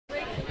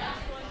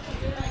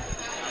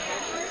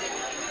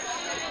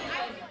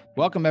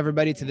Welcome,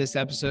 everybody, to this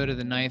episode of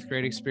the Ninth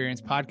Grade Experience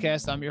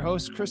podcast. I'm your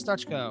host, Chris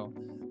Dutchko.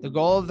 The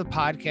goal of the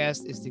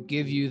podcast is to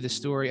give you the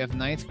story of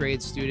ninth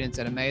grade students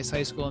at Emmaus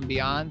High School and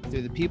beyond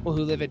through the people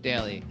who live it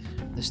daily,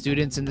 the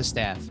students and the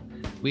staff.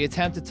 We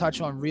attempt to touch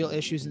on real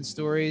issues and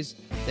stories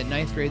that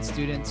ninth grade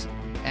students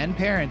and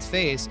parents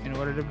face in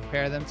order to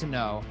prepare them to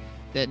know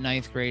that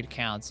ninth grade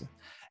counts.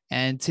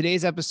 And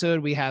today's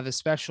episode, we have a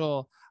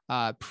special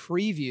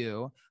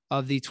preview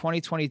of the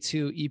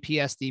 2022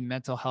 EPSD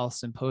Mental Health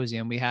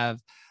Symposium. We have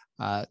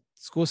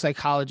school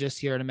psychologist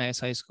here at Emmaus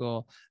High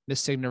School,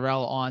 Ms.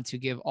 Cignarella, on to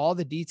give all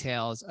the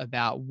details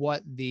about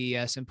what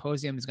the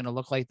symposium is going to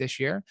look like this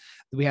year.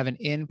 We have an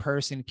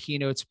in-person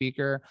keynote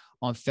speaker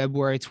on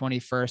February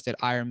 21st at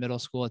Eyer Middle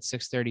School at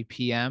 6:30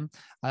 p.m.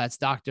 That's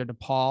Dr.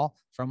 DuPaul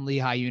from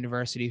Lehigh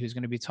University, who's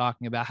going to be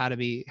talking about how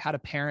to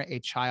parent a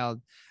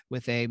child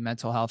with a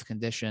mental health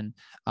condition,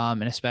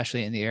 and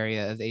especially in the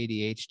area of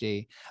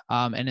ADHD.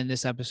 And in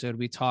this episode,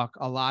 we talk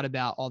a lot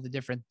about all the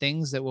different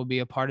things that will be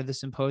a part of the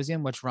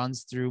symposium, which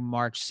runs through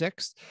March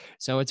 6th.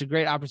 So it's a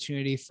great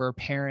opportunity for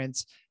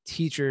parents,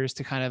 teachers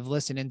to kind of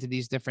listen into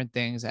these different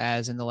things,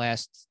 as in the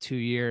last 2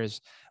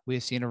 years,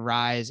 we've seen a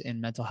rise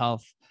in mental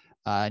health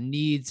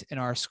needs in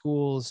our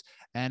schools.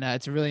 And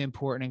it's a really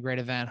important and great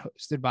event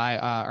hosted by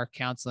our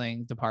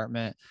counseling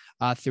department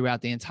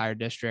throughout the entire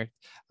district.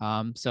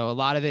 So a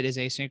lot of it is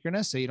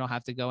asynchronous, so you don't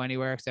have to go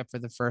anywhere except for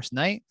the first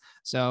night.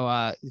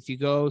 So if you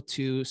go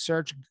to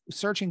search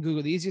in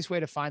Google, the easiest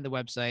way to find the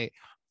website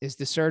is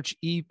to search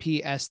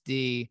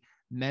EPSD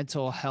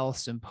Mental Health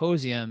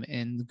Symposium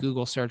in the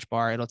Google search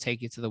bar. It'll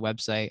take you to the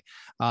website.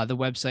 The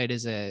website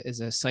is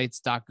a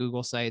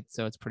sites.google site,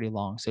 so it's pretty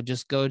long. So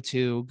just go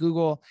to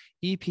Google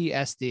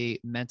EPSD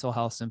Mental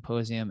Health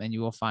Symposium, and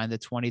you will find the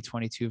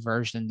 2022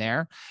 version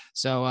there.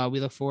 So we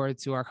look forward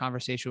to our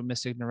conversation with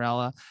Ms.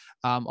 Cignarella.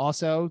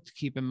 Also, to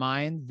keep in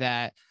mind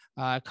that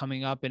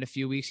coming up in a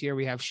few weeks here,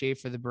 we have Shave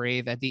for the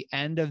Brave at the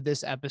end of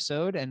this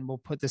episode, and we'll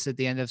put this at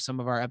the end of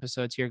some of our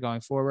episodes here going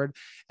forward.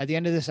 At the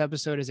end of this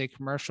episode is a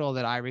commercial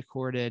that I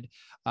recorded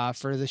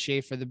for the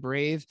Shave for the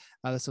Brave.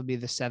 This will be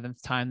the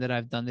 7th time that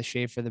I've done the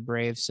Shave for the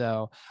Brave.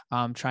 So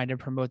I'm trying to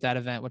promote that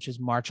event, which is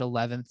March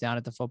 11th down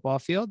at the football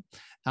field.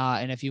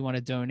 And if you want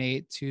to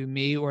donate to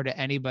me or to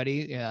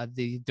anybody,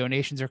 the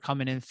donations are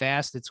coming in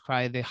fast. It's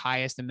probably the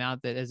highest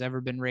amount that has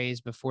ever been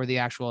raised before the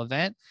actual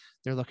event.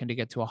 They're looking to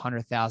get to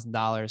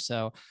 $100,000.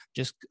 So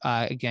just,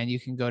 again,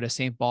 you can go to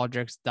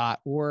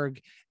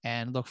stbaldricks.org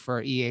and look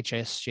for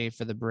EHS Shave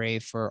for the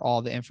Brave for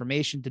all the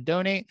information to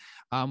donate.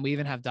 We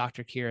even have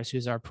Dr. Kiris,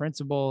 who's our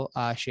principal,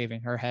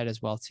 shaving her head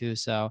as well, too.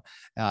 So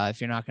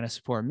if you're not going to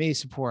support me,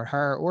 support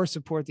her or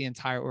support the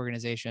entire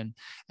organization.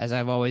 As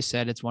I've always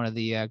said, it's one of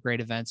the great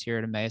events here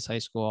at Emmaus High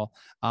School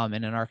and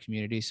in our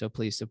community. So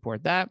please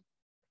support that.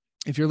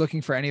 If you're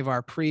looking for any of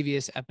our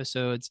previous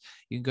episodes,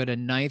 you can go to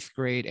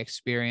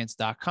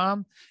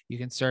ninthgradeexperience.com. You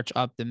can search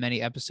up the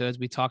many episodes.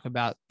 We talk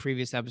about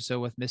previous episode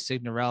with Ms.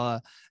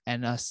 Cignarella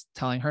and us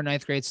telling her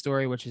ninth grade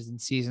story, which is in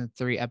season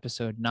 3,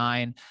 episode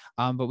 9.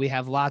 But we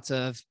have lots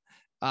of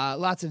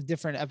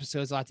different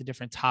episodes, lots of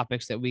different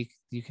topics that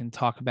you can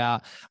talk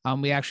about.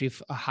 We actually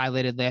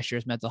highlighted last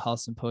year's mental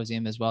health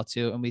symposium as well,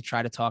 too. And we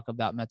try to talk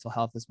about mental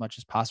health as much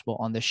as possible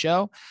on the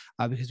show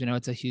because we know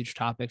it's a huge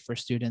topic for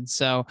students.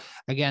 So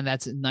again,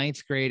 that's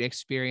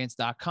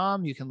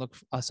ninthgradeexperience.com. You can look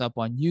us up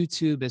on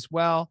YouTube as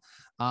well.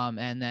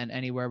 And then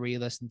anywhere where you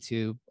listen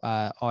to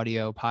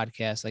audio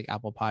podcasts like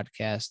Apple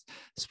Podcasts,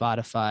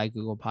 Spotify,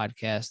 Google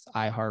Podcasts,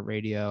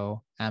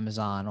 iHeartRadio,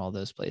 Amazon, all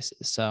those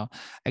places. So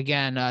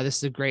again, this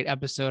is a great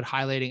episode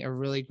highlighting a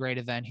really great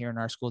event here in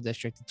our school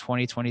district, the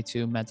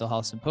 2022 Mental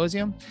Health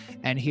Symposium.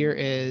 And here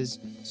is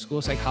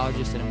school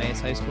psychologist at Emmaus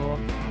High School,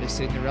 Ms.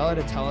 Cignarella,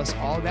 to tell us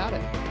all about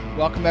it.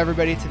 Welcome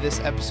everybody to this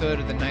episode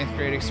of the Ninth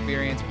Grade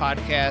Experience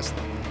podcast.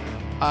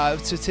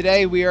 So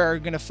today we are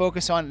going to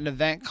focus on an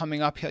event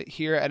coming up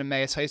here at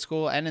Emmaus High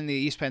School and in the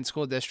East Penn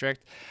School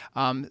District.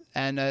 And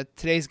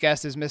today's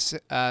guest is Ms.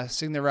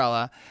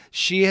 Cignarella.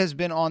 She has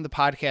been on the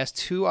podcast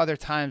 2 other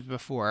times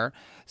before.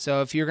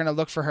 So if you're going to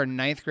look for her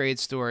ninth grade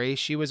story,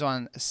 she was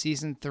on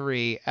season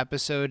 3,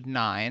 episode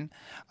 9,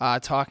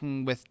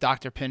 talking with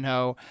Dr.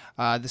 Pinho,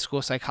 the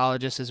school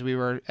psychologist, as we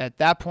were at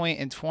that point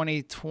in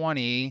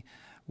 2020,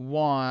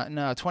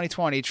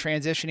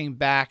 transitioning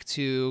back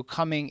to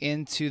coming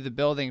into the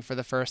building for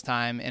the first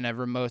time in a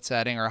remote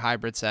setting or a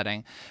hybrid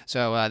setting.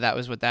 So that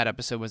was what that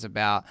episode was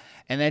about.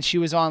 And then she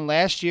was on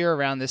last year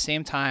around the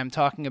same time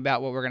talking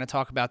about what we're going to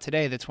talk about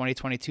today, the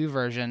 2022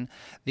 version,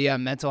 the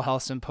Mental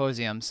Health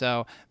Symposium.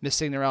 So Ms.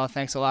 Cignarella,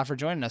 thanks a lot for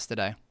joining us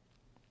today.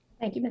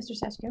 Thank you, Mr.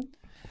 Sescu.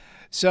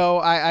 So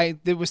I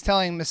was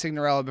telling Ms.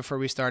 Cignarella before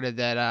we started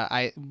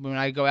that when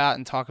I go out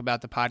and talk about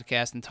the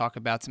podcast and talk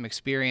about some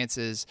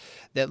experiences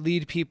that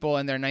lead people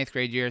in their ninth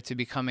grade year to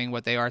becoming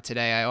what they are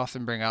today, I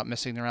often bring up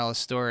Ms. Cignarella's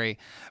story.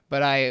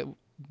 But I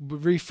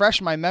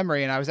refreshed my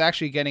memory and I was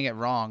actually getting it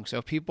wrong.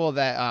 So people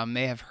that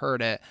may have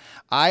heard it,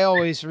 I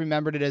always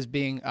remembered it as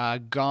being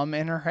gum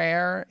in her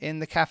hair in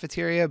the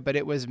cafeteria, but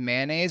it was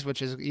mayonnaise,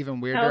 which is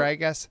even weirder, I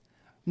guess.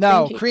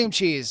 No, cheese. cream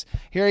cheese.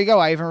 Here you go.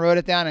 I even wrote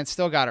it down and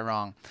still got it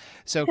wrong.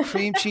 So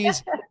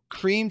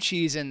cream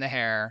cheese in the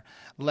hair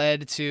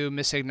led to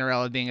Miss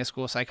Cignarella being a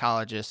school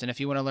psychologist. And if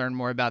you want to learn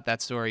more about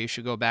that story, you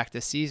should go back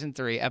to season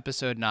 3,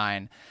 episode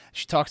 9.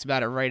 She talks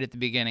about it right at the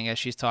beginning as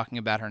she's talking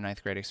about her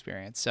 9th grade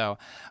experience. So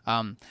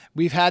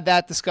we've had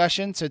that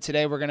discussion. So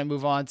today we're going to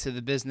move on to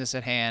the business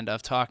at hand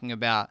of talking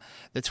about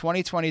the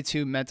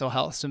 2022 Mental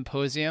Health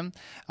Symposium.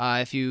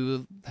 If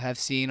you have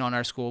seen on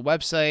our school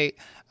website,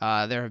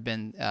 there have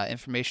been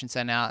information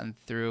sent out and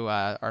through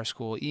our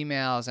school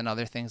emails and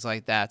other things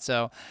like that.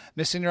 So,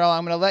 Ms. Cignarella,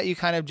 I'm going to let you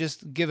kind of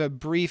just give a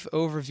brief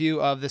overview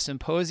of the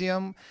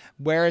symposium,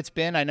 where it's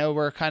been. I know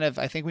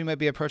I think we might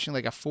be approaching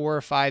like a 4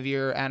 or 5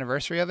 year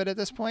anniversary of it at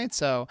this point.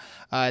 So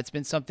it's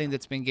been something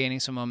that's been gaining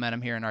some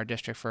momentum here in our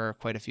district for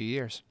quite a few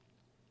years.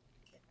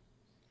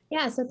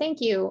 Yeah, so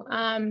thank you.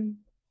 The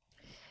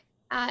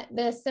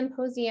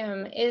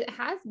symposium, it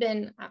has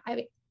been,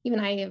 even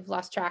I have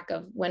lost track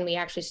of when we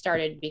actually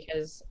started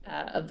because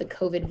of the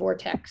COVID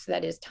vortex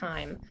that is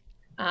time.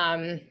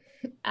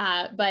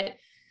 But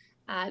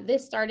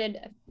this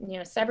started,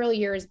 several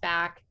years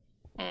back,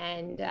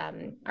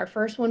 and our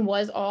first one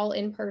was all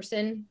in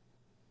person.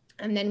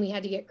 And then we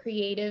had to get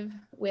creative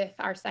with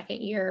our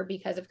second year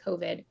because of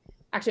COVID.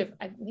 Actually,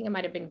 I think it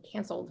might have been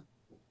canceled.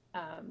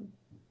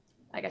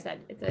 Like I said,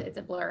 it's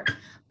a blur,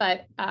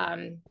 but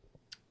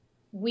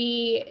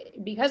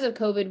because of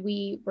COVID,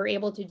 we were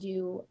able to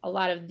do a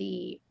lot of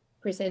the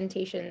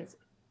presentations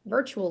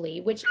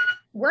virtually, which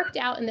worked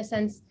out in the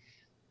sense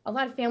a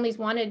lot of families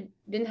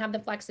didn't have the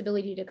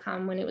flexibility to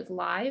come when it was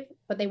live,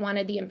 but they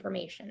wanted the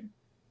information.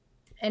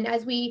 And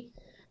as we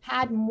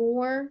had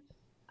more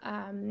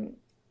of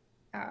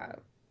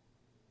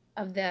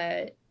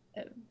the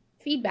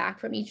feedback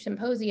from each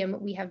symposium,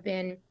 we have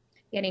been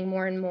getting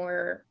more and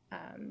more,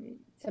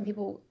 some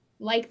people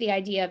like the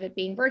idea of it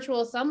being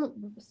virtual.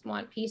 Some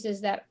want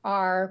pieces that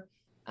are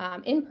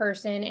in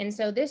person. And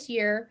so this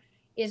year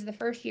is the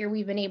first year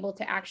we've been able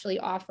to actually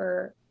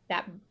offer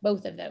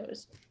both of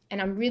those.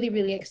 And I'm really,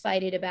 really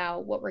excited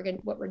about what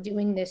we're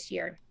doing this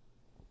year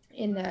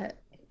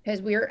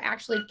because we're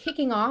actually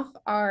kicking off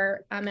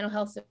our mental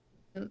health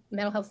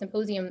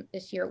symposium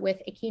this year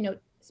with a keynote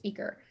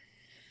speaker.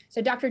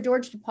 So Dr.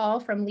 George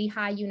DuPaul from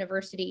Lehigh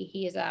University,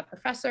 he is a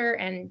professor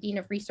and dean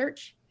of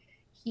research.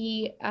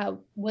 He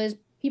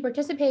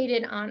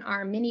participated on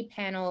our mini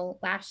panel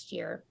last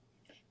year,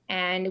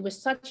 and it was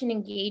such an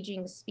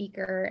engaging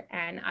speaker.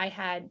 And I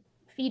had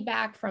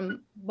feedback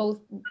from both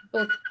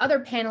other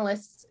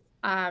panelists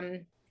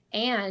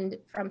and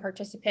from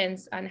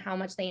participants on how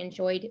much they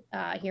enjoyed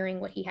hearing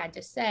what he had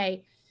to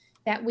say,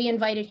 that we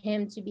invited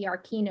him to be our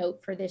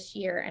keynote for this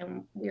year.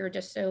 And we were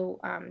just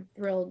so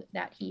thrilled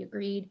that he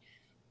agreed.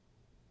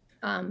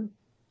 And,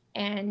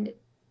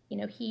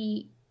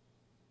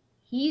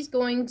 he's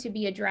going to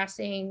be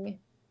addressing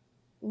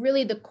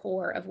really the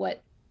core of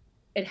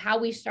how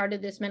we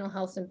started this mental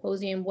health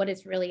symposium, what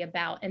it's really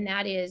about. And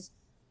that is,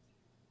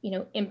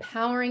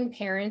 empowering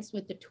parents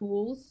with the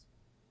tools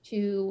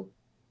to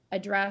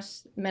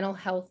address mental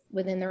health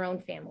within their own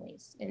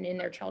families and in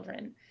their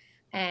children,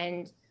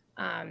 and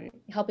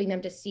helping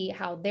them to see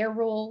how their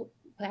role,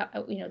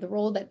 the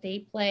role that they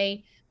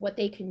play, what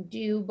they can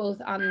do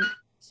both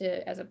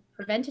as a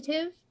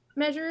preventative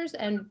measures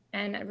and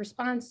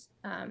response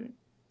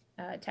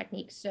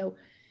techniques. So,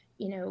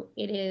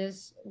 it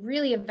is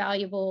really a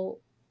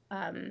valuable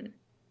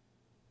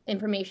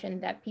information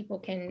that people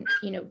can,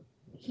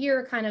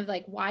 hear kind of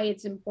like why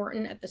it's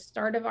important at the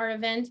start of our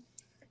event.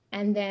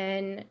 And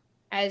then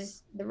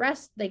as the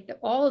rest,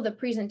 all of the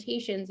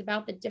presentations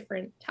about the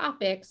different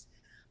topics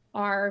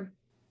are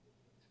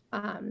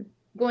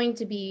going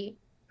to be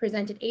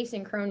presented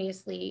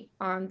asynchronously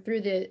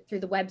through the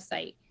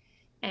website.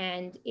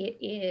 And it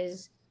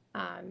is,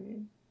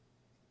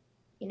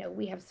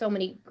 we have so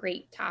many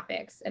great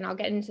topics, and I'll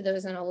get into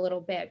those in a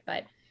little bit,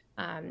 but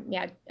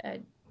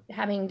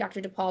having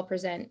Dr. DuPaul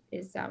present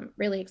is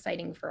really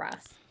exciting for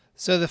us.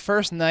 So the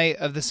first night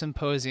of the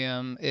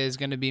symposium is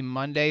going to be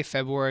Monday,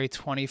 February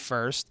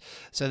 21st.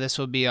 So this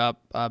will be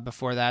up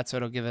before that. So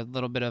it'll give a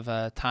little bit of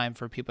a time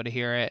for people to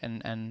hear it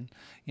and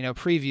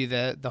preview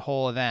the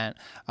whole event.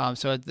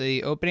 So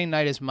the opening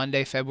night is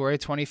Monday, February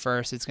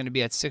 21st. It's going to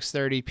be at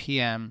 6:30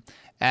 p.m.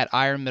 at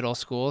Eyer Middle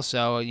School.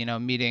 So,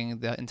 meeting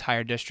the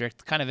entire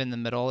district, kind of in the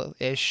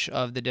middle-ish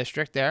of the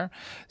district there.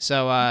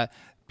 So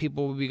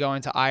people will be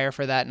going to Eyer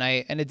for that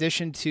night. In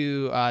addition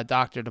to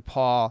Dr.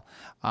 DuPaul,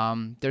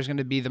 there's going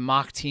to be the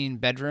mock teen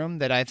bedroom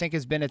that I think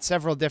has been at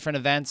several different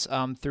events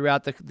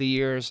throughout the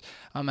years.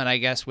 And I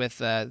guess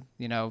with,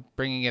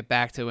 bringing it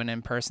back to an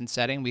in-person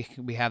setting,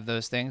 we have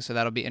those things. So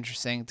that'll be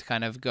interesting to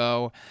kind of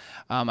go.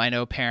 I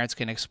know parents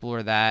can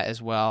explore that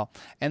as well.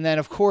 And then,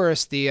 of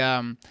course, the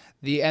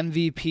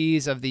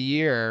MVPs of the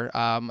year,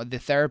 the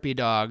therapy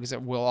dogs,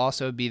 will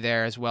also be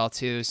there as well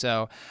too.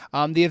 So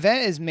the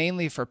event is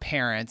mainly for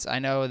parents. I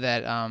know know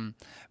that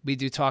we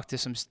do talk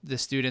to the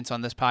students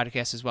on this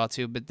podcast as well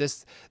too, but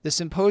the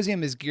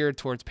symposium is geared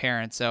towards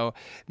parents. So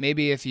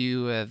maybe if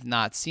you have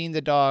not seen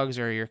the dogs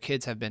or your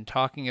kids have been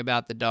talking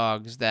about the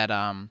dogs, that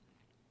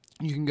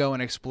you can go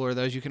and explore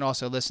those. You can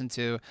also listen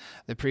to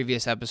the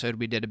previous episode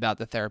we did about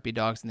the therapy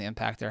dogs and the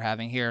impact they're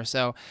having here.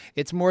 So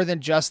it's more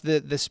than just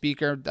the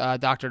speaker,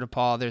 Dr.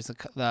 DuPaul. There's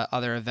the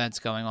other events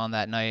going on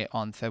that night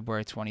on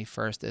February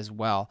 21st as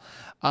well.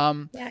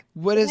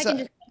 What is go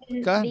ahead.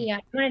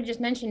 I want to just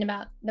mention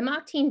about the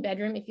mock teen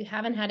bedroom. If you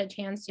haven't had a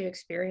chance to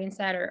experience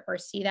that or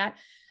see that,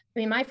 I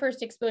mean, my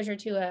first exposure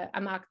to a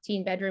mock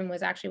teen bedroom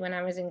was actually when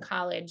I was in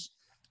college.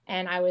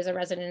 And I was a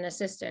resident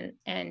assistant,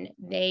 and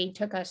they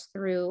took us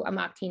through a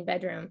mock teen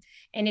bedroom.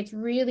 And it's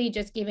really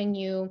just giving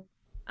you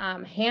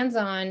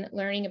hands-on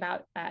learning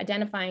about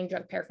identifying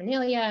drug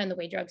paraphernalia and the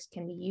way drugs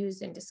can be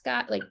used and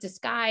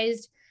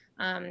disguised.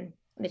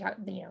 They talk,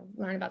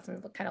 learn about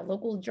some kind of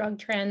local drug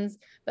trends,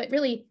 but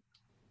really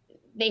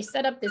they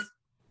set up this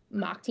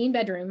mock teen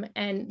bedroom,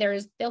 and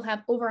they'll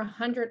have over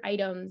 100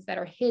 items that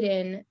are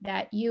hidden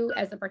that you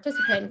as the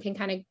participant can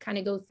kind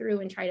of go through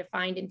and try to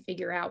find and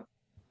figure out.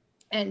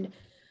 And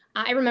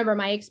I remember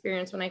my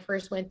experience when I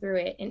first went through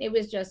it, and it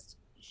was just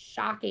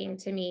shocking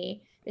to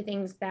me, the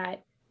things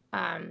that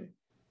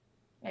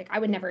like I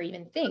would never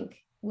even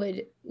think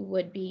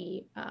would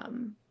be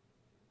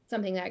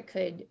something that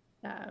could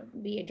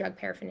be a drug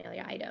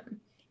paraphernalia item.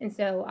 And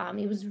so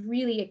it was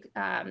really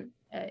an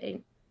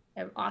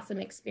awesome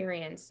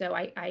experience. So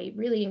I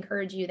really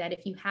encourage you that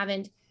if you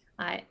haven't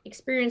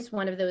experienced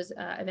one of those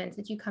events,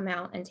 that you come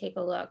out and take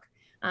a look.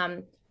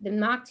 The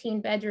mock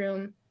teen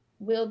bedroom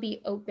will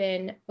be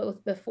open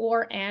both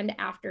before and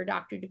after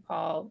Dr.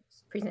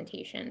 DuPaul's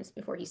presentations,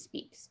 before he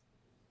speaks.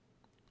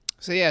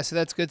 So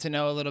that's good to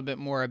know a little bit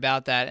more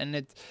about that. And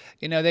they've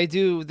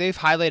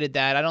highlighted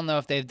that. I don't know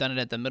if they've done it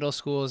at the middle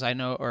schools, I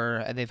know,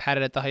 or they've had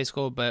it at the high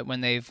school, but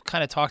when they've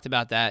kind of talked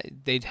about that,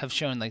 they have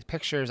shown like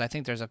pictures. I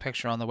think there's a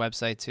picture on the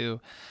website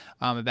too,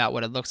 about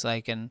what it looks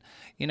like. And,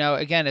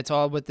 again, it's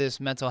all with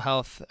this mental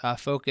health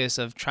focus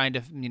of trying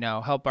to,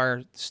 help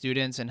our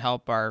students and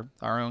help our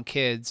own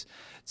kids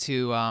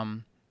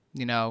to,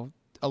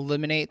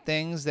 eliminate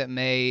things that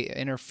may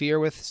interfere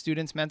with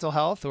students' mental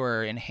health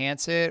or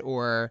enhance it,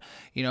 or,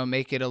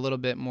 make it a little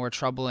bit more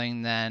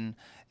troubling than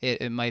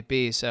it might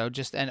be. So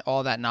and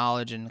all that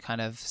knowledge and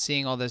kind of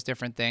seeing all those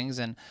different things.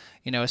 And,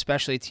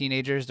 especially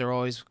teenagers, they're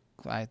always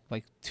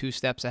like 2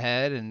 steps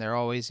ahead, and they're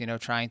always,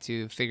 trying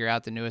to figure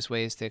out the newest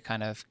ways to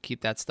kind of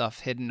keep that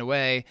stuff hidden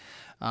away.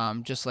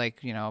 Just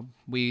like,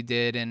 we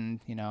did in,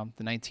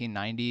 the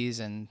 1990s,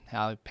 and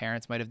how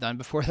parents might have done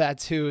before that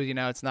too.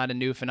 It's not a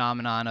new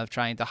phenomenon of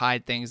trying to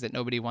hide things that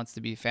nobody wants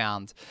to be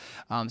found.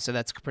 So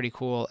that's a pretty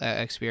cool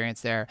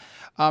experience there.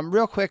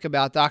 Real quick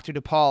about Dr.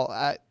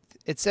 DuPaul,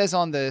 it says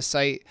on the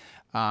site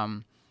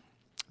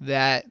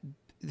that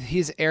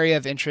his area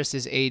of interest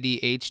is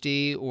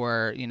ADHD,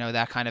 or,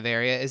 that kind of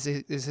area. Is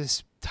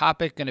this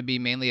topic going to be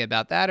mainly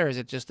about that, or is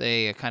it just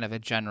a kind of a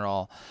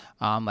general,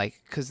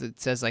 because it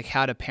says like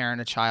how to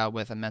parent a child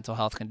with a mental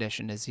health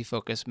condition? Is he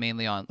focused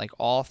mainly on like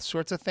all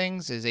sorts of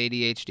things? Is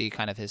ADHD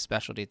kind of his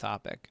specialty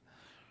topic?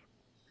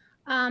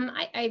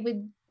 I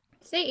would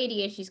say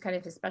ADHD is kind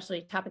of his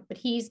specialty topic, but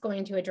he's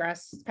going to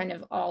address kind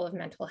of all of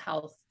mental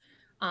health,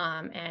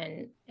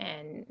 and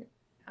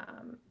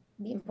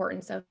the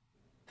importance of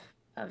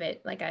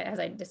it, like as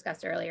I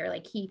discussed earlier.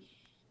 Like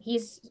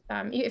he's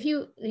if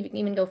you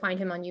even go find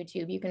him on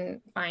YouTube, you can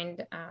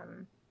find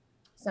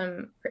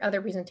some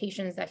other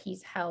presentations that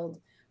he's held,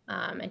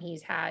 and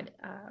he's had.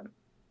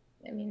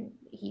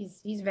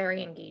 He's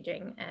very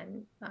engaging,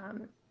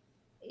 and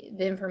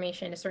the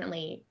information is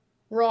certainly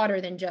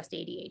broader than just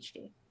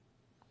ADHD.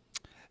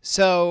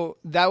 So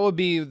that will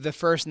be the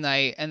first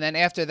night, and then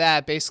after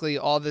that, basically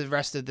all the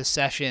rest of the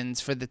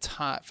sessions for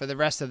the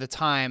rest of the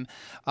time,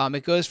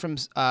 it goes from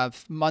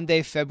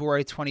Monday,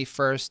 February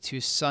 21st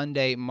to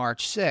Sunday,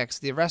 March 6th.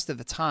 The rest of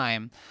the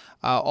time,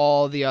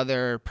 all the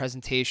other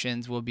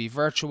presentations will be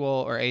virtual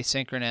or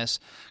asynchronous,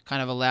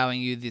 kind of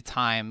allowing you the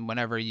time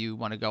whenever you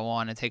want to go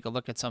on and take a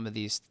look at some of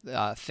these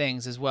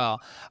things as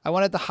well. I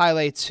wanted to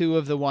highlight 2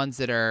 of the ones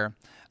that are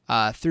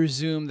through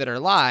Zoom that are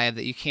live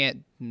that you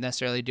can't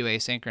necessarily do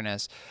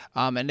asynchronous,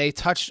 and they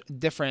touch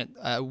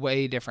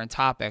way different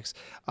topics.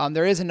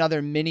 There is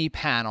another mini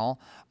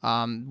panel,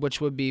 which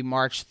would be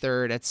March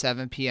 3rd at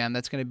 7 p.m.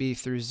 That's going to be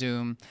through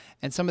Zoom,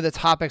 and some of the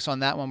topics on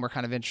that one were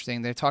kind of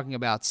interesting. They're talking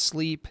about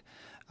sleep,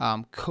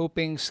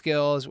 coping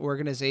skills,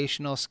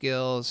 organizational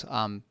skills,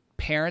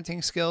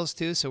 parenting skills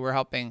too. So we're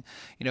helping,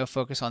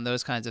 focus on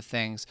those kinds of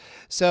things.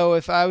 So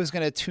if I was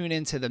going to tune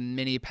into the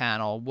mini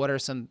panel, what are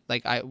some,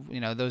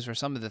 those are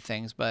some of the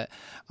things, but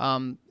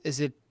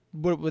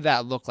what would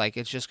that look like?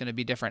 It's just going to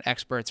be different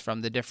experts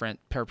from the different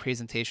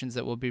presentations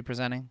that we'll be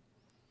presenting?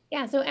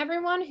 Yeah, so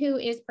everyone who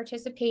is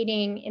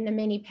participating in the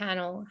mini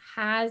panel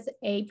has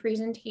a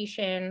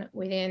presentation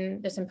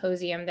within the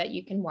symposium that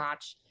you can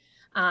watch.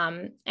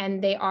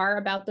 And they are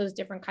about those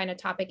different kind of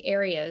topic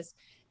areas.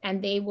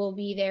 And they will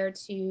be there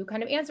to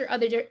kind of answer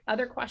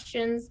other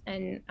questions.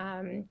 And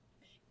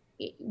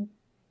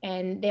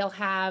and they'll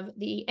have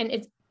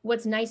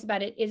what's nice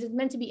about it is it's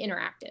meant to be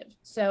interactive.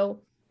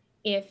 So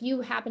if you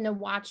happen to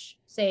watch,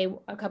 say,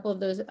 a couple of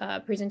those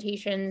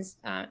presentations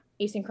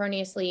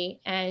asynchronously,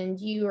 and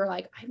you are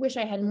like, I wish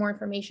I had more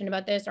information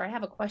about this, or I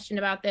have a question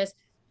about this,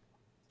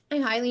 I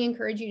highly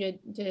encourage you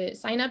to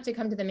sign up to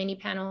come to the mini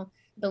panel.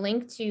 The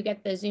link to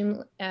get the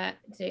Zoom,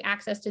 to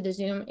access to the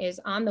Zoom, is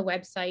on the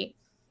website.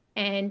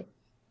 And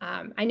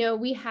I know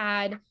we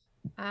had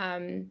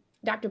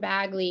Dr.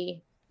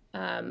 Bagley.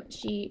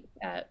 She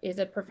is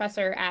a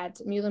professor at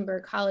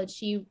Muhlenberg College.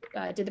 She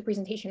did the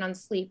presentation on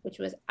sleep, which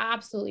was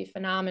absolutely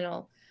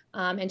phenomenal.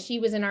 And she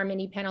was in our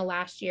mini panel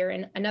last year,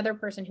 and another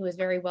person who was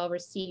very well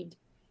received.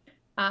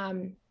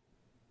 And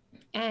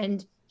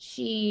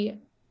she,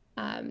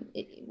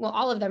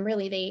 all of them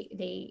really,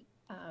 they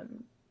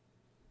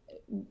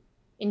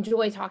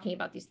enjoy talking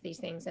about these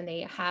things, and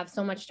they have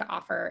so much to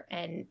offer,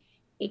 and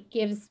it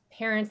gives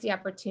parents the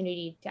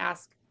opportunity to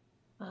ask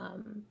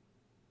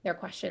their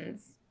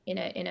questions in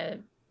a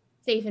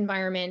safe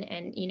environment.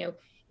 And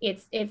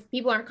it's, if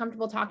people aren't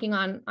comfortable talking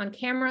on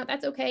camera,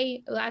 that's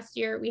okay. Last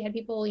year we had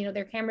people,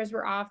 their cameras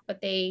were off, but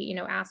they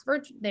asked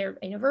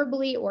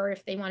verbally, or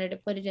if they wanted to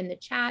put it in the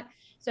chat.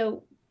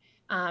 So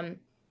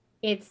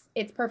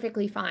it's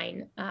perfectly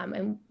fine.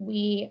 And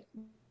we're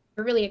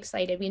really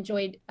excited. We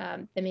enjoyed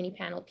the mini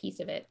panel piece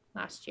of it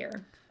last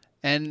year.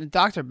 And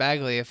Dr.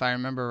 Bagley, if I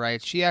remember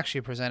right, she actually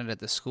presented at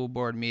the school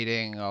board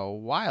meeting a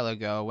while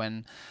ago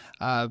when,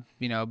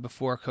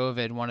 before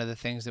COVID, one of the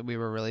things that we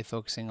were really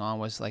focusing on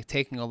was like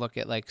taking a look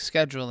at like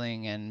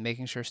scheduling and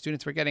making sure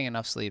students were getting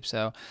enough sleep.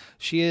 So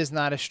she is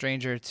not a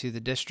stranger to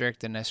the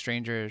district, and a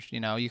stranger,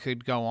 you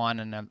could go on,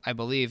 and I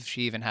believe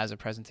she even has a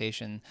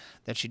presentation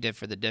that she did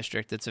for the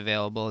district that's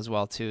available as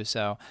well too.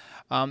 So,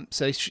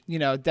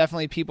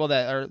 definitely people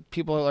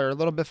are a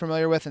little bit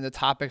familiar with, and the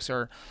topics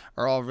are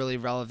all really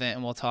relevant,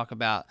 and we'll talk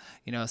about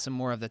some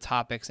more of the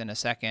topics in a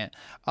second.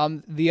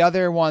 The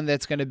other one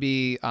that's going to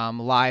be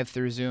live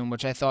through Zoom,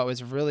 which I thought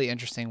was a really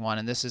interesting one,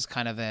 and this is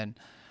kind of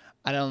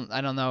I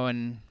don't know,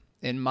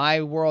 in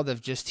my world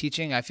of just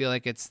teaching, I feel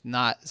like it's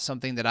not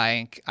something that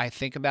I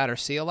think about or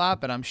see a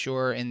lot, but I'm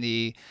sure in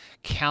the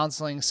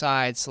counseling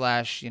side /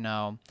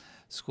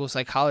 school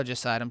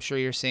psychologist side, I'm sure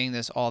you're seeing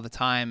this all the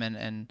time,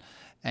 and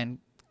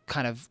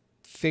kind of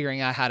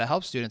figuring out how to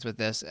help students with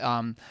this.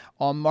 On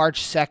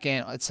March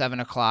 2nd at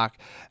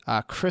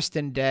 7:00,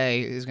 Kristen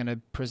Day is going to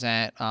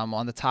present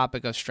on the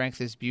topic of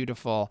strength is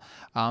beautiful.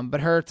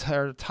 But her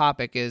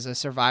topic is a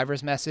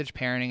survivor's message,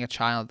 parenting a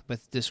child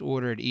with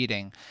disordered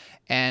eating.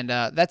 And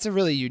that's a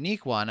really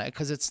unique one,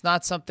 because it's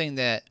not something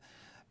that,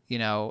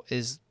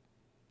 is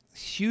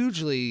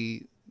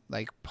hugely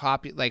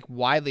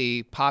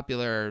widely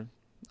popular.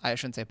 I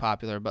shouldn't say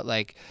popular, but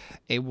like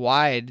a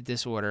wide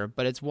disorder,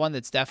 but it's one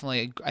that's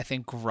definitely, I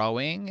think,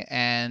 growing,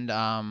 and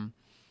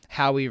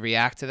how we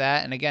react to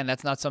that. And again,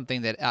 that's not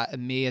something that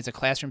me as a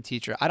classroom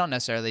teacher, I don't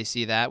necessarily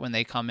see that when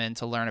they come in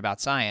to learn about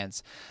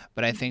science,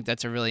 but I think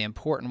that's a really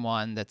important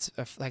one that's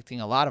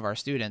affecting a lot of our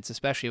students,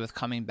 especially with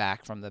coming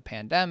back from the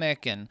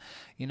pandemic. And,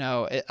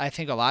 I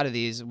think a lot of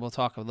these, we'll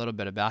talk a little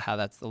bit about how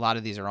a lot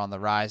of these are on the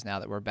rise now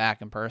that we're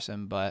back in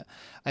person, but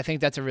I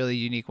think that's a really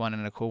unique one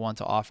and a cool one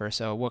to offer.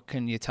 So what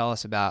can you tell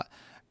us about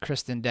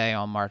Kristen Day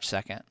on March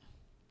 2nd?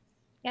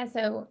 Yeah,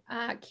 so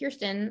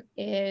Kirsten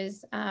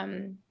is,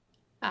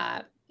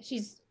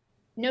 she's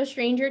no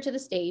stranger to the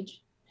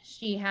stage.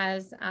 She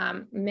has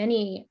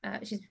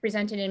she's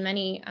presented in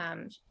many,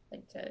 I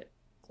think,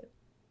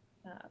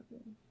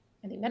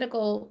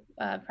 medical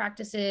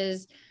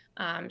practices.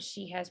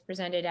 She has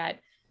presented at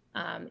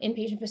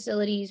inpatient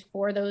facilities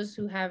for those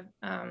who have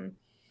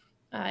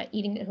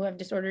who have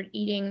disordered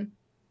eating.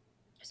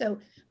 So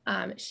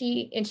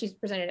she's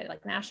presented at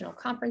like national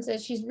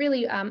conferences. She's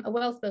really a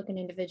well-spoken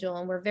individual,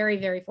 and we're very,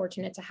 very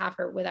fortunate to have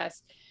her with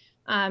us.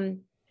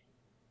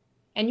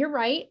 And you're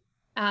right.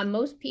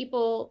 Most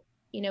people,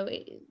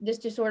 this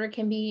disorder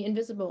can be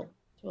invisible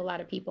to a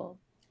lot of people,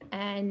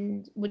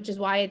 and which is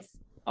why it's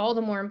all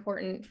the more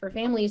important for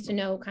families to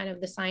know kind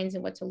of the signs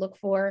and what to look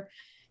for.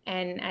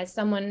 And as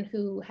someone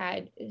who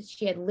had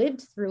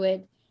lived through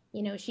it,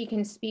 she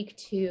can speak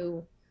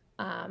to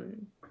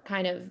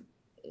kind of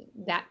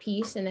that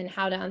piece, and then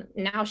how to,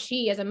 now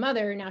she as a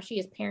mother, now she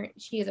as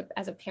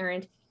a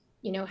parent,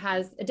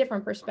 has a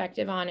different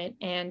perspective on it,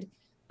 and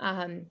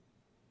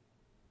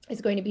is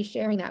going to be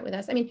sharing that with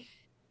us. I mean,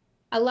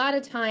 a lot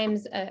of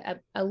times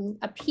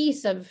a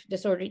piece of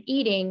disordered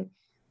eating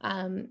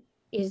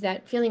is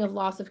that feeling of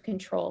loss of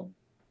control,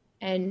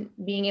 and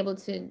being able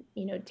to,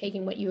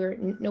 taking what you're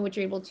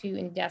able to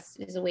ingest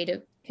is a way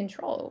to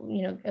control,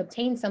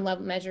 obtain some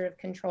measure of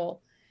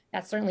control.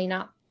 That's certainly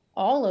not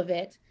all of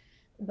it,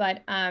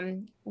 but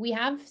we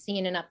have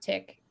seen an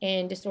uptick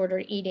in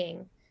disordered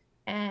eating,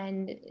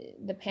 and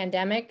the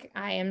pandemic,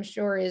 I am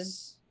sure,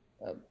 is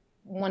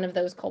one of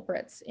those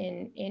culprits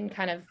in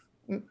kind of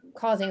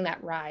causing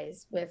that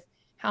rise, with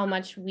how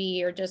much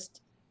we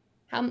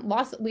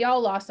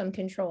all lost some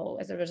control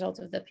as a result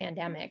of the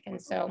pandemic.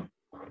 And so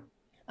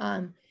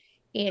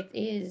it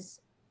is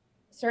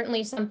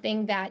certainly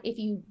something that if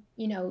you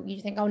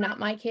think, oh, not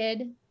my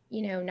kid,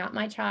 not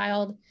my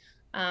child,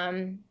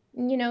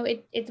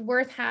 it's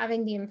worth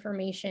having the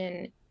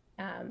information,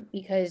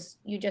 because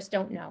you just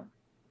don't know.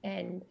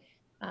 And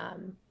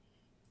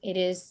it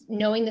is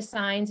knowing the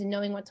signs and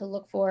knowing what to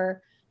look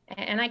for.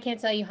 And I can't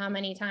tell you how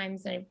many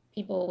times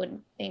people would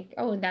think,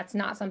 oh, that's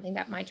not something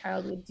that my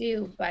child would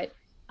do, but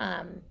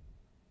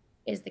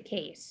is the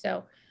case.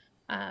 So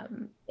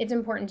it's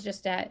important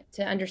just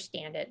to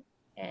understand it.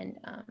 And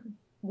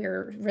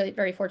we're really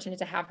very fortunate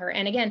to have her.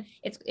 And again,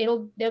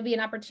 there'll be an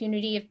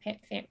opportunity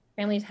if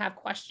families have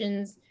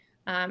questions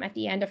at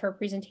the end of her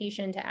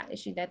presentation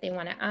that they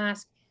want to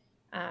ask.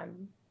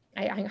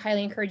 I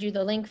highly encourage you.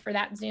 The link for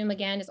that Zoom,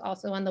 again, is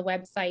also on the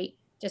website.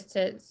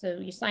 So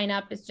you sign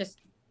up. It's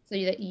just so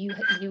that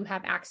you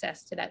have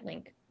access to that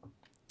link.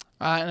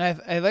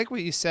 And I like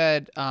what you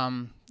said,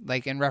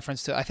 like in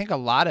reference to, I think a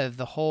lot of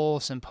the whole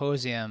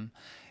symposium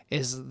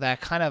is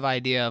that kind of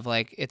idea of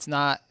like, it's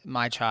not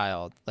my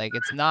child. Like,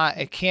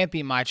 it can't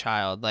be my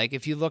child. Like,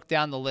 if you look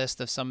down the list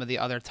of some of the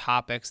other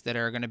topics that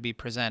are going to be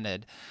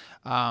presented,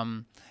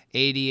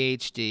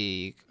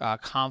 ADHD,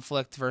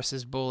 conflict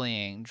versus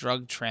bullying,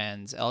 drug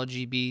trends,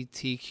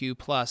 LGBTQ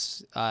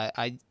plus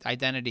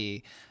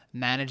identity,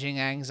 managing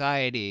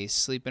anxiety,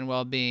 sleep and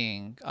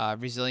well-being,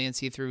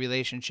 resiliency through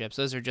relationships.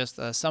 Those are just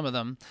some of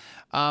them.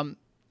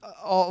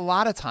 A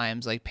lot of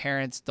times, like,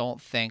 parents don't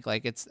think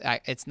like it's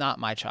not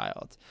my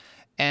child.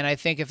 And I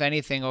think if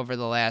anything, over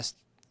the last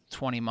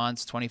 20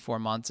 months, 24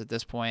 months at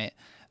this point,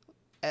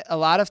 a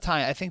lot of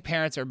time, I think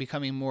parents are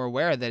becoming more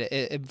aware that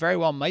it very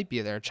well might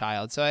be their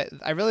child. So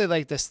I really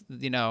like this,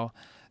 the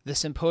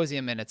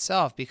symposium in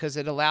itself, because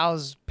it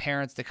allows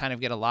parents to kind of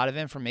get a lot of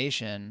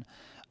information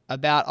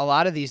about a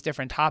lot of these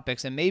different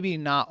topics, and maybe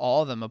not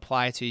all of them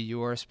apply to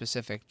your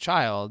specific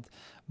child,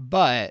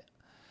 but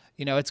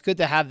it's good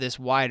to have this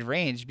wide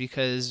range,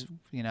 because,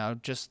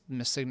 just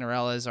Ms.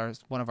 Cignarella is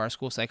one of our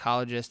school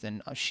psychologists,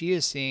 and she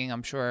is seeing,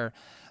 I'm sure,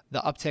 the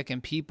uptick in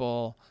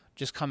people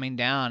just coming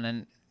down,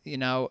 and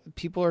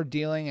people are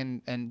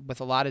dealing and with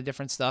a lot of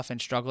different stuff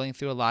and struggling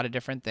through a lot of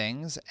different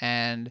things.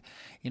 And,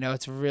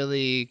 it's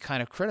really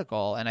kind of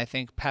critical. And I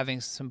think having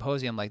a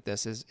symposium like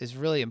this is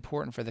really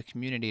important for the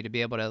community to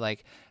be able to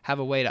like have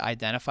a way to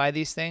identify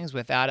these things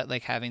without it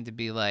like having to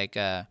be like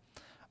a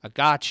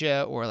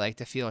gotcha or like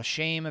to feel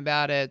shame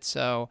about it.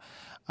 So,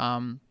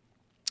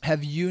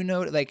 have you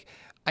noted, like,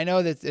 I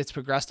know that it's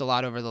progressed a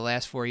lot over the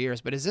last 4 years,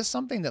 but is this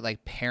something that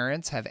like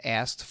parents have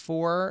asked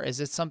for? Is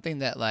it something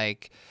that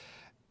like,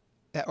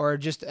 or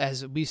just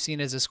as we've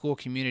seen as a school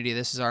community,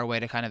 this is our way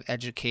to kind of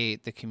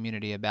educate the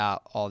community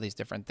about all these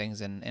different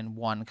things in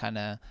one kind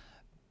of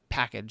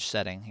package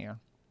setting here?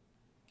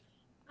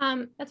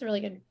 That's a really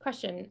good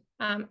question.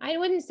 I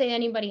wouldn't say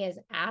anybody has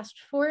asked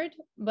for it,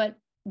 but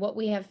what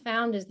we have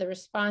found is the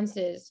response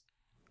is,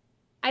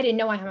 I didn't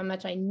know how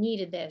much I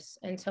needed this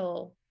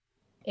until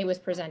it was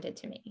presented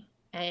to me.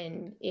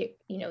 And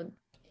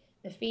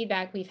the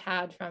feedback we've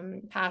had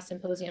from past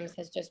symposiums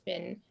has just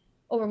been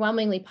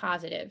overwhelmingly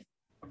positive.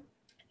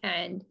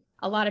 And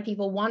a lot of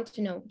people want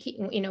to know,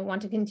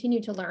 want to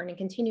continue to learn and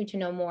continue to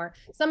know more.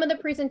 Some of the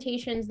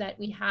presentations that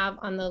we have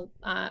on the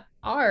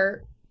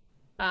are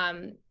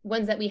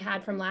ones that we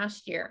had from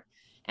last year.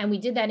 And we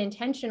did that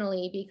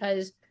intentionally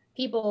because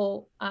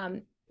people,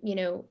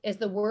 as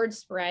the word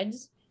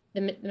spreads,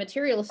 the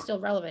material is still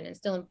relevant and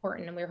still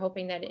important. And we're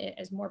hoping that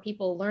as more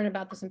people learn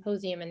about the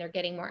symposium and they're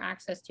getting more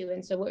access to it.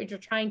 And so what we're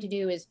trying to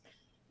do is,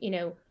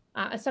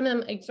 some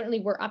of them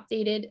certainly were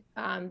updated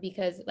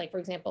because, like, for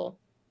example,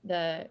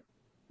 the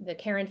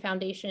Karen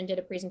Foundation did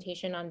a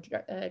presentation on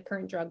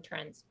current drug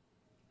trends,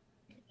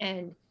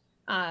 and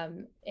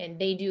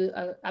they do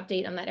an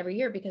update on that every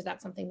year because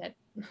that's something that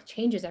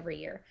changes every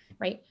year,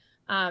 right?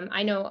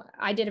 I know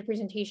I did a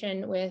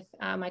presentation with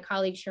my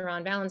colleague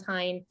Sharon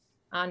Valentine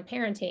on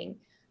parenting,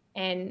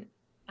 and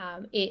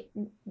we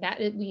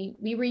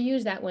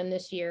reused that one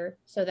this year,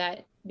 so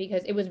that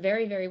because it was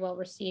very, very well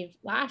received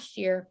last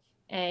year,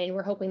 and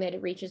we're hoping that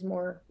it reaches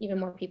even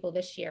more people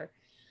this year.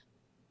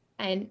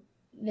 And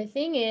the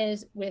thing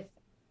is with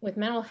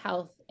mental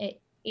health,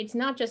 it's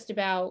not just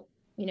about,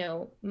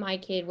 my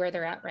kid, where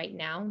they're at right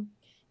now.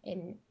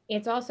 And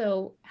it's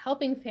also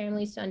helping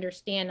families to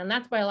understand. And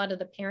that's why a lot of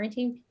the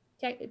parenting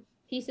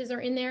pieces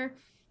are in there,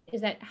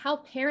 is that how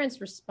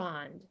parents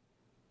respond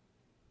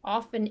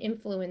often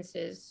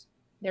influences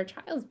their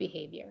child's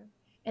behavior.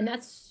 And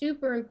that's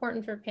super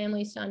important for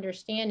families to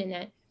understand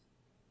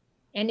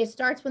and it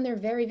starts when they're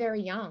very,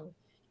 very young.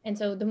 And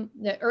so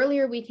the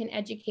earlier we can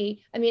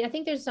educate, I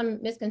think there's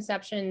some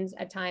misconceptions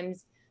at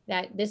times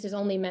that this is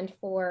only meant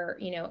for,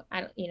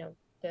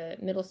 the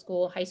middle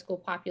school, high school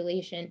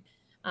population,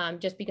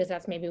 just because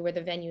that's maybe where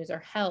the venues are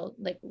held,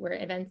 like where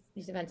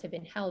these events have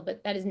been held.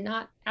 But that is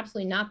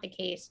absolutely not the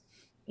case.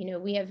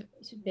 We have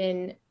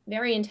been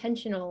very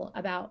intentional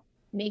about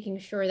making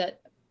sure that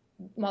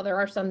while there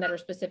are some that are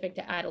specific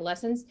to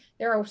adolescents,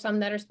 there are some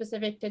that are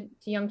specific to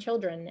young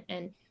children.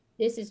 And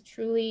this is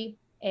truly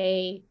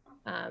a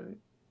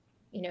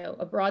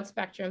a broad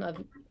spectrum of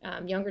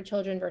younger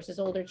children versus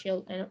older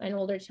children and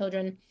older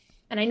children.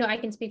 And I know I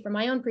can speak for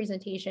my own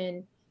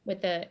presentation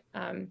with the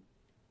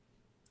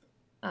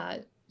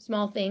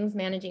small things,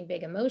 managing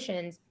big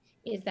emotions,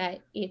 is that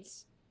it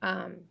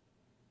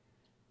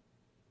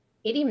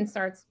even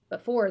starts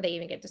before they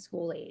even get to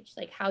school age,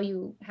 like how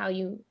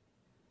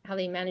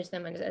they manage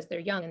them as they're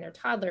young and they're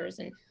toddlers,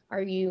 and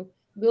are you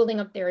building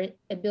up their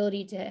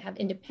ability to have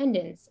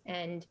independence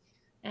and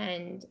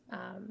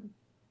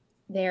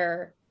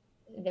their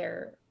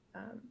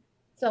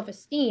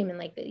self-esteem, and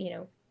like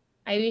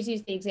I always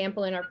use the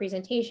example in our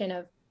presentation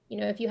of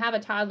if you have a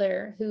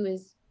toddler who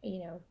is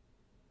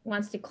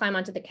wants to climb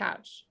onto the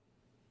couch,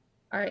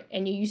 all right,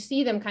 and you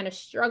see them kind of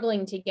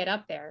struggling to get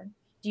up there,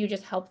 do you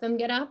just help them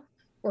get up,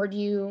 or do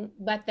you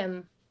let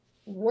them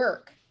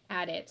work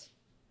at it?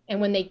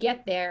 And when they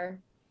get there,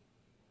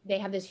 they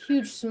have this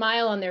huge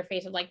smile on their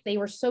face of like they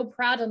were so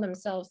proud of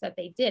themselves that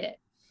they did it.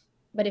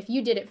 But if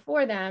you did it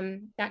for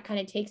them, that kind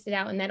of takes it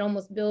out, and that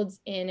almost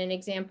builds in an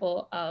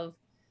example of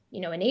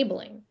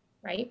enabling,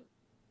 right?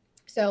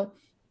 So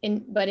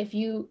but if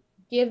you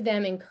give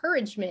them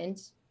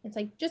encouragement, it's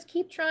like, just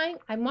keep trying.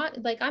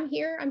 I'm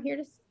here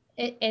to,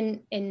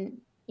 and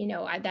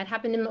that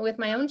happened with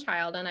my own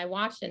child, and I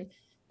watched, and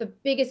the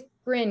biggest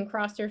grin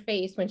crossed her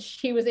face when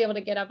she was able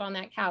to get up on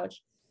that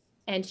couch,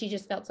 and she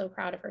just felt so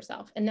proud of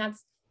herself. And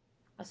that's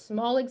a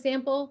small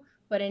example,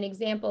 but an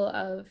example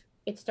of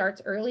it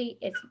starts early.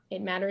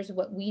 It matters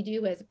what we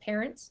do as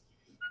parents,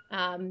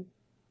 and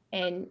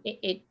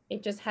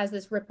it just has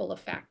this ripple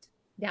effect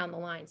down the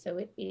line. So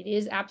it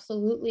is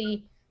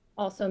absolutely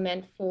also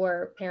meant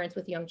for parents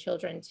with young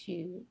children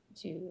to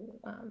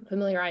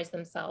familiarize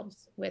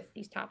themselves with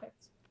these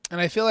topics. And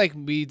I feel like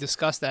we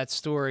discussed that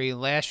story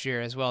last year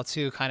as well,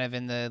 too, kind of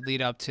in the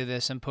lead up to the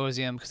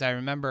symposium, because I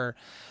remember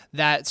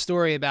that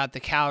story about the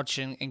couch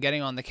and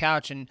getting on the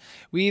couch. And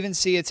we even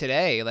see it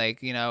today.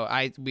 Like,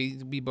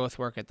 we both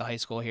work at the high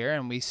school here,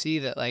 and we see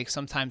that like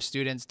sometimes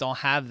students don't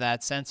have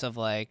that sense of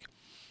like,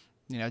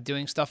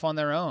 doing stuff on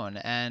their own.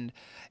 And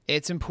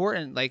it's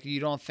important. Like, you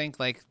don't think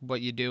like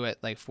what you do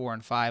at like 4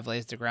 and 5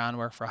 lays the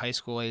groundwork for high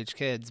school age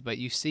kids, but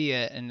you see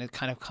it and it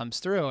kind of comes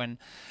through. And,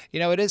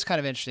 it is kind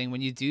of interesting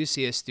when you do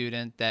see a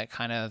student that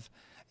kind of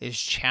is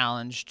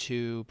challenged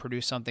to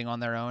produce something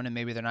on their own and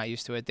maybe they're not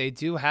used to it. They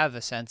do have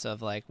a sense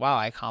of like, wow,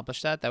 I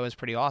accomplished that. That was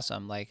pretty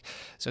awesome. Like,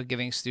 so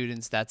giving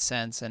students that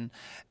sense, and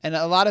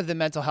a lot of the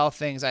mental health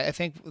things, I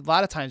think a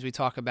lot of times we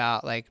talk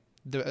about like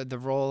the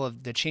role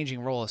of the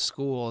changing role of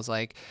schools.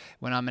 Like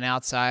when I'm an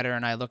outsider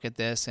and I look at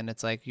this and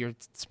it's like, you're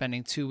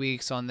spending 2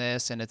 weeks on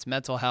this and it's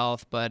mental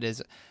health, but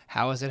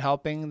how is it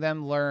helping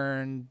them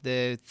learn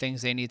the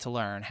things they need to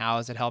learn? How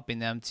is it helping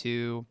them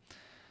to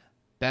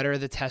better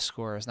the test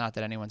scores? Not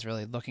that anyone's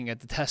really looking at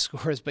the test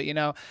scores, but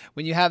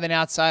when you have an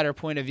outsider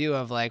point of view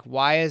of like,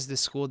 why is the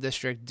school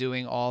district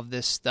doing all of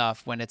this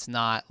stuff when it's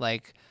not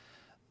like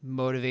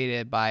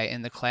motivated by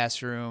in the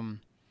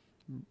classroom,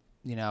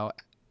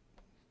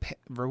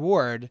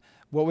 reward,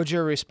 what would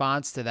your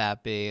response to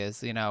that be? Is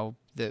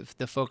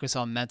the focus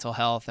on mental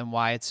health and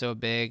why it's so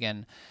big,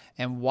 and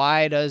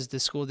why does the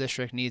school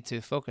district need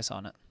to focus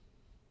on it?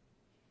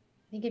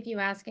 I think if you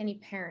ask any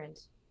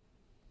parent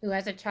who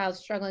has a child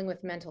struggling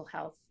with mental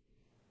health,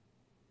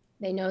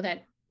 they know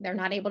that they're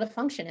not able to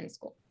function in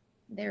school.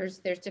 There's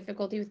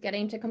difficulty with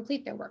getting to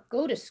complete their work,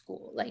 go to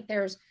school. Like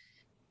there's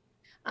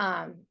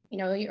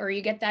or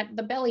you get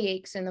the belly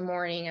aches in the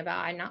morning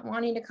about not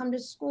wanting to come to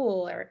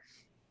school, or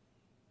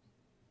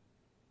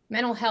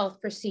mental health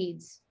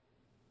precedes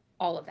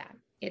all of that.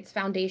 It's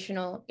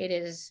foundational. It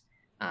is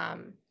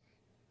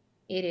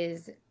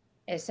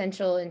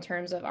essential in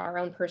terms of our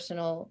own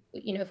personal,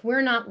 if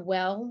we're not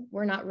well,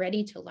 we're not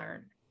ready to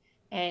learn.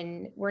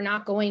 And we're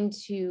not going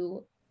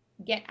to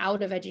get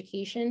out of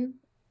education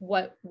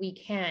what we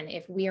can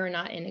if we are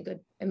not in a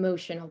good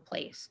emotional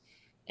place.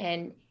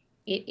 And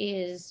it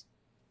is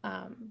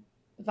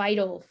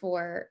vital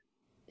for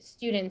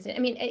students. I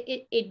mean,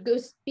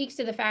 it speaks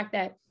to the fact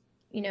that,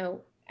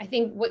 I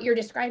think what you're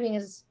describing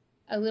is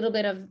a little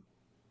bit of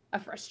a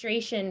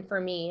frustration for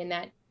me, in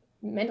that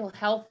mental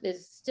health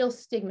is still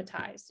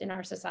stigmatized in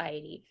our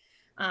society.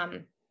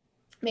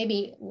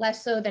 Maybe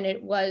less so than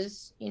it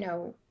was,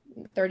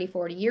 30,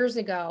 40 years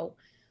ago,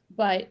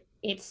 but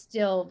it's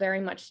still very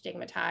much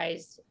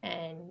stigmatized.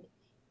 And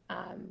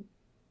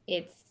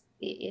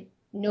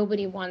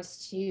nobody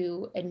wants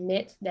to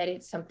admit that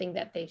it's something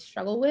that they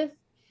struggle with.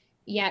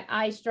 Yet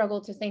I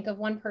struggle to think of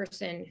one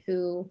person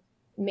who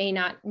may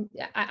not.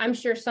 I'm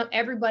sure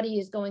everybody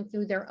is going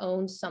through their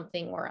own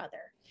something or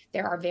other.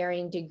 There are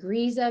varying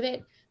degrees of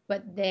it,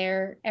 but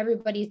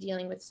everybody's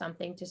dealing with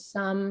something to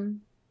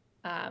some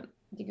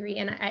degree.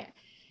 And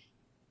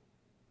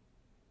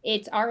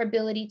it's our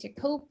ability to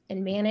cope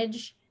and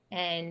manage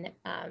and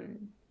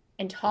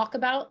talk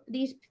about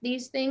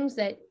these things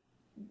that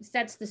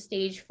sets the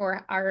stage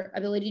for our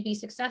ability to be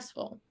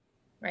successful,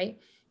 right?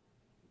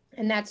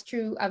 And that's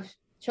true of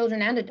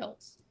children and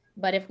adults.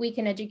 But if we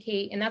can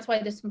educate, and that's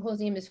why the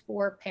symposium is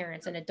for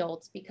parents and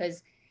adults,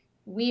 because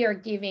we are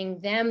giving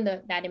them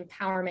that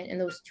empowerment and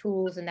those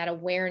tools and that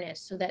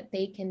awareness so that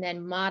they can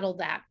then model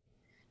that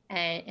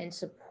and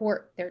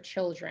support their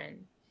children.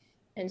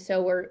 And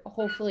so we're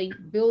hopefully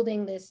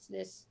building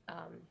this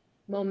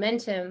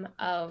momentum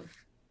of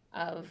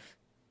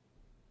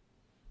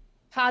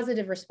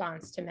positive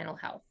response to mental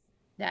health,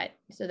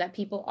 so that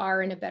people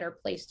are in a better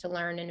place to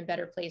learn and a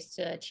better place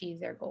to achieve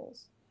their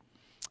goals.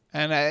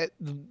 And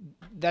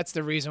that's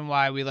the reason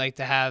why we like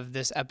to have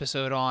this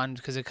episode on,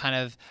 because it kind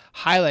of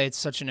highlights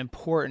such an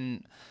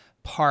important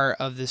part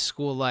of the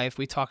school life.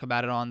 We talk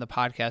about it on the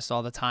podcast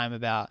all the time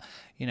about,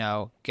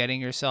 getting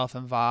yourself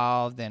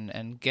involved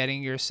and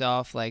getting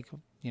yourself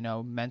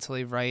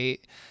mentally right.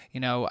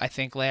 I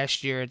think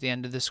last year at the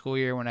end of the school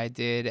year, when I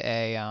did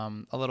a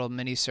little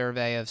mini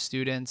survey of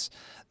students,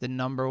 the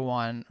number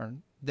one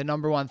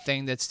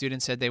thing that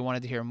students said they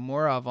wanted to hear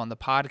more of on the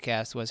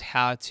podcast was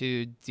how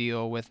to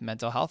deal with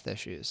mental health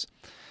issues.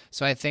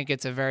 So I think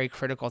it's a very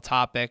critical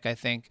topic. I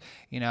think,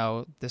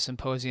 the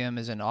symposium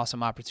is an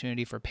awesome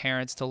opportunity for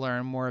parents to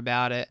learn more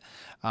about it.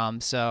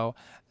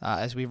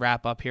 As we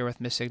wrap up here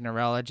with Ms.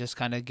 Cignarella, just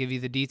kind of give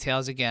you the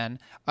details again.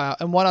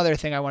 And one other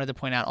thing I wanted to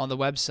point out on the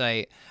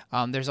website,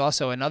 there's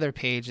also another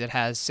page that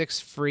has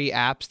 6 free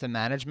apps to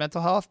manage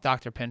mental health.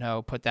 Dr.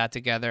 Pinho put that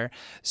together.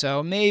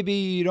 So maybe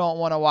you don't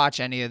want to watch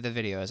any of the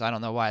videos. I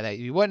don't know why that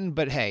you wouldn't,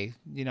 but hey,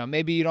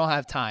 maybe you don't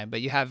have time,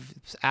 but you have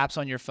apps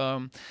on your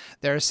phone.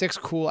 There are 6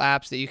 cool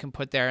apps that you can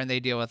put there, and they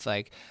deal with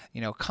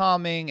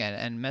calming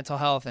and mental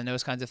health and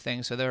those kinds of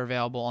things. So they're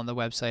available on the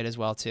website as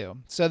well too.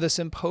 So the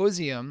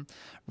symposium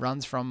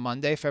runs from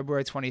Monday,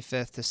 February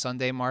 25th to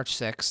Sunday, March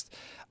 6th.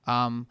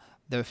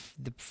 The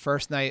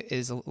first night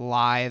is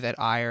live at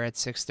Eyer at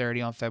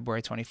 6:30 on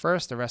February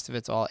 21st. The rest of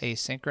it's all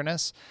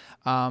asynchronous.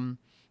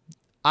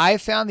 I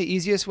found the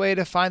easiest way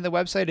to find the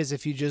website is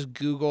if you just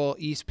Google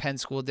East Penn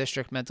School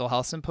District Mental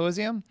Health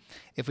Symposium.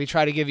 If we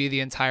try to give you the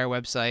entire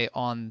website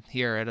on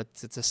here,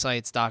 it's a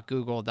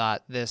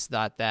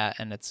sites.google.this.that,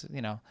 and it's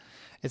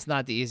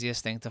not the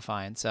easiest thing to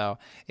find. So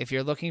if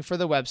you're looking for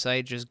the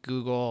website, just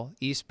Google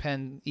East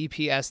Penn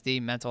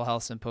EPSD Mental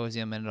Health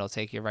Symposium, and it'll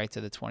take you right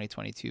to the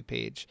 2022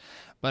 page.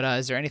 But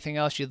is there anything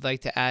else you'd like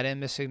to add in,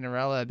 Ms.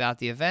 Cignarella, about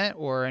the event,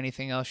 or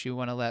anything else you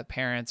want to let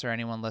parents or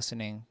anyone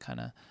listening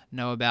kind of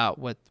know about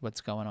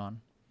what's going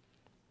on?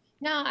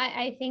 No,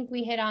 I think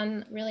we hit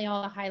on really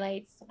all the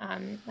highlights.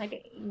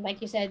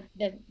 Like you said,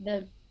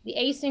 the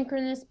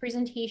asynchronous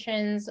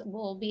presentations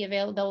will be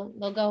available.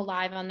 They'll go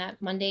live on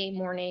that Monday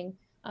morning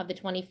of the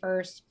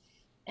 21st,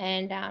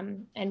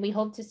 and we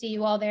hope to see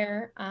you all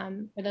there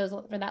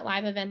for that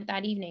live event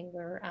that evening.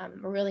 We're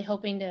really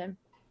hoping to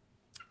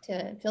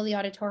fill the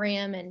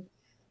auditorium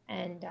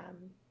and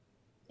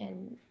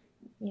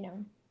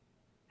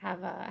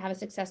have a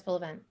successful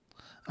event.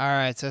 All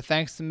right. So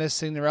thanks to Ms.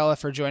 Cignarella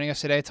for joining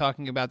us today,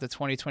 talking about the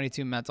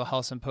 2022 Mental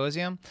Health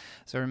Symposium.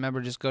 So remember,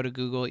 just go to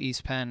Google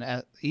East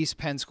Penn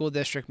School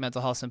District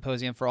Mental Health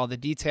Symposium for all the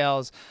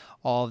details.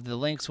 All of the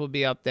links will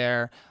be up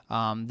there.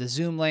 The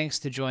Zoom links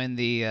to join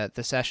the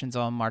sessions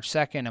on March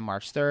 2nd and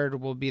March 3rd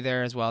will be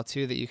there as well,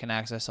 too, that you can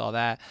access all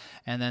that.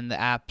 And then the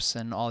apps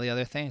and all the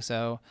other things.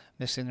 So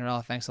Ms.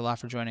 Cignarella, thanks a lot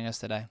for joining us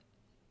today.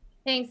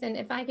 Thanks. And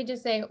if I could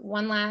just say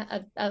one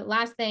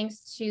last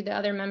thanks to the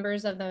other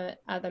members of the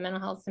Mental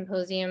Health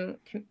Symposium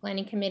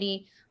Planning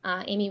Committee,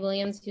 Amy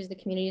Williams, who's the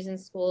Communities and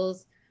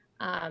Schools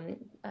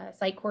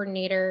Site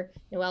Coordinator,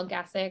 Noelle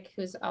Gassick,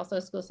 who's also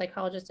a school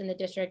psychologist in the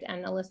district,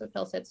 and Alyssa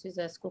Pilsitz, who's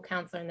a school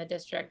counselor in the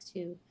district,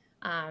 who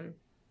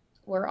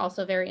were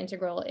also very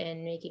integral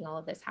in making all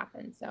of this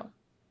happen. So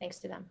thanks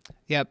to them.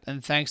 Yep.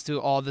 And thanks to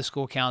all the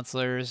school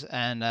counselors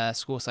and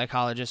school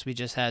psychologists. We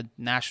just had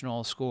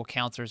National School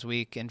Counselors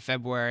Week in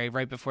February,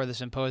 right before the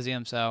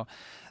symposium. So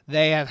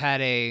they have had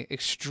a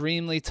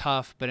extremely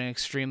tough, but an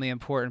extremely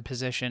important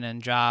position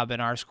and job in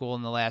our school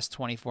in the last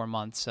 24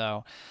 months.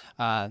 So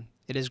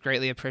it is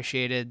greatly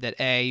appreciated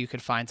that A, you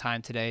could find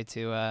time today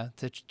to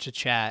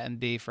chat, and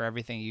B, for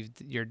everything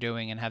you're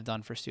doing and have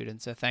done for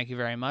students. So thank you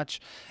very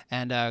much.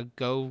 And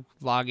go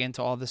log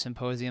into all the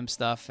symposium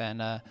stuff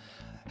and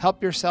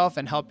help yourself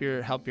and help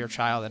your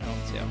child at home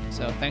too.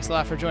 So thanks a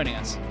lot for joining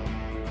us.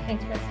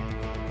 Thanks, Chris.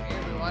 Hey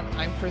everyone,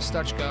 I'm Chris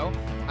Stutchko.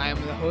 I am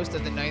the host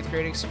of the 9th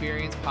Grade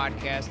Experience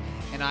podcast,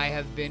 and I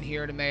have been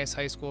here at Emmaus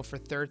High School for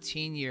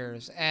 13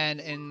 years. And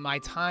in my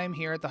time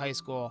here at the high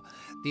school,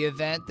 the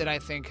event that I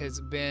think has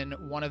been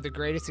one of the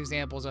greatest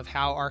examples of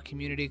how our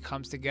community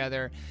comes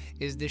together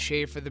is the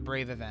Shave for the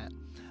Brave event.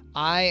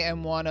 I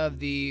am one of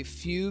the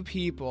few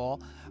people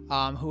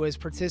who has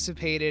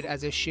participated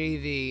as a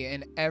shavee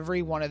in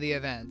every one of the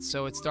events.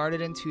 So it started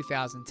in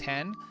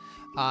 2010,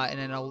 and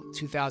in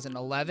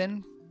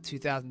 2011,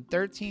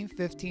 2013,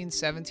 15,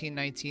 17,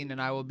 19,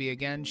 and I will be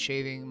again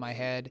shaving my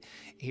head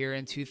here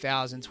in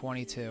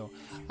 2022.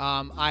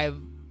 I've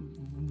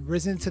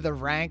risen to the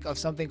rank of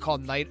something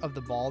called Knight of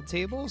the Bald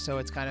Table. So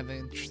it's kind of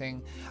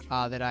interesting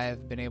that I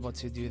have been able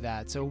to do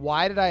that. So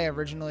why did I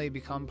originally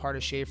become part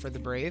of Shave for the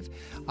Brave?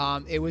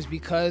 It was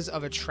because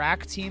of a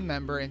track team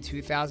member in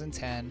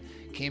 2010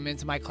 came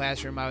into my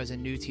classroom. I was a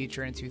new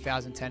teacher in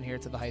 2010 here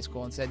to the high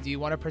school and said, "Do you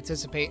want to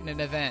participate in an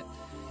event?"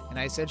 And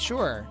I said,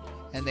 "Sure."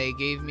 And they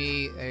gave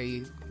me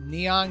a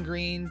neon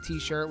green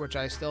t-shirt, which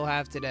I still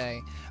have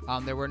today.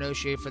 There were no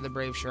Shave for the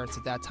Brave shirts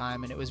at that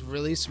time, and it was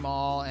really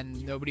small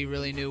and nobody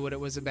really knew what it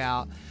was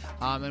about.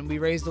 And we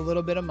raised a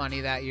little bit of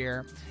money that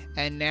year.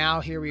 And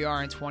now here we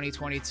are in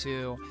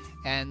 2022,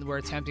 and we're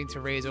attempting to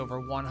raise over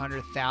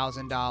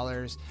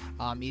 $100,000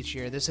 each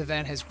year. This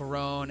event has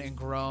grown and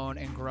grown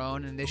and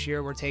grown, and this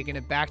year we're taking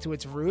it back to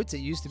its roots. It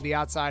used to be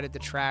outside at the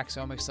track,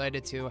 so I'm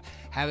excited to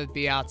have it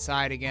be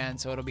outside again.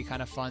 So it'll be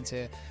kind of fun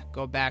to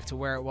go back to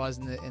where it was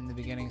in the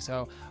beginning.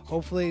 So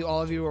hopefully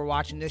all of you who are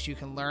watching this, you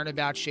can learn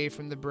about Shave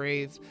for the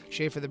Brave,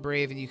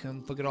 and you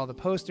can look at all the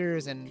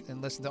posters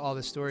and listen to all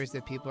the stories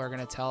that people are going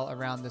to tell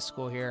around the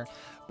school here.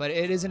 But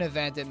it is an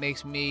event that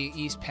makes me,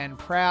 East Penn,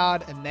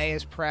 proud,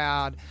 Emmaus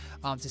proud,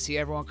 to see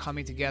everyone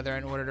coming together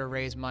in order to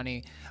raise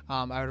money.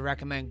 I would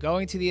recommend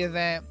going to the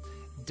event,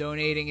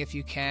 donating if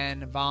you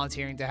can,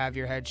 volunteering to have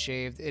your head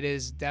shaved. It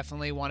is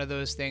definitely one of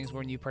those things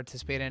when you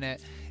participate in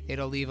it,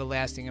 it'll leave a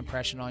lasting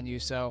impression on you.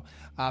 So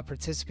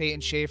participate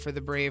in Shave for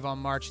the Brave on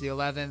March the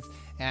 11th,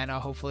 and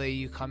hopefully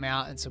you come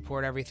out and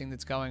support everything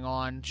that's going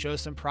on. Show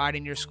some pride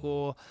in your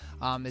school.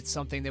 It's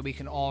something that we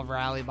can all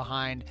rally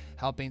behind,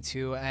 helping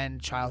to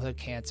end childhood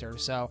cancer.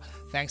 So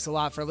thanks a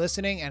lot for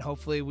listening, and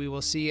hopefully we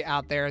will see you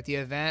out there at the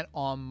event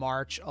on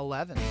March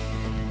 11th.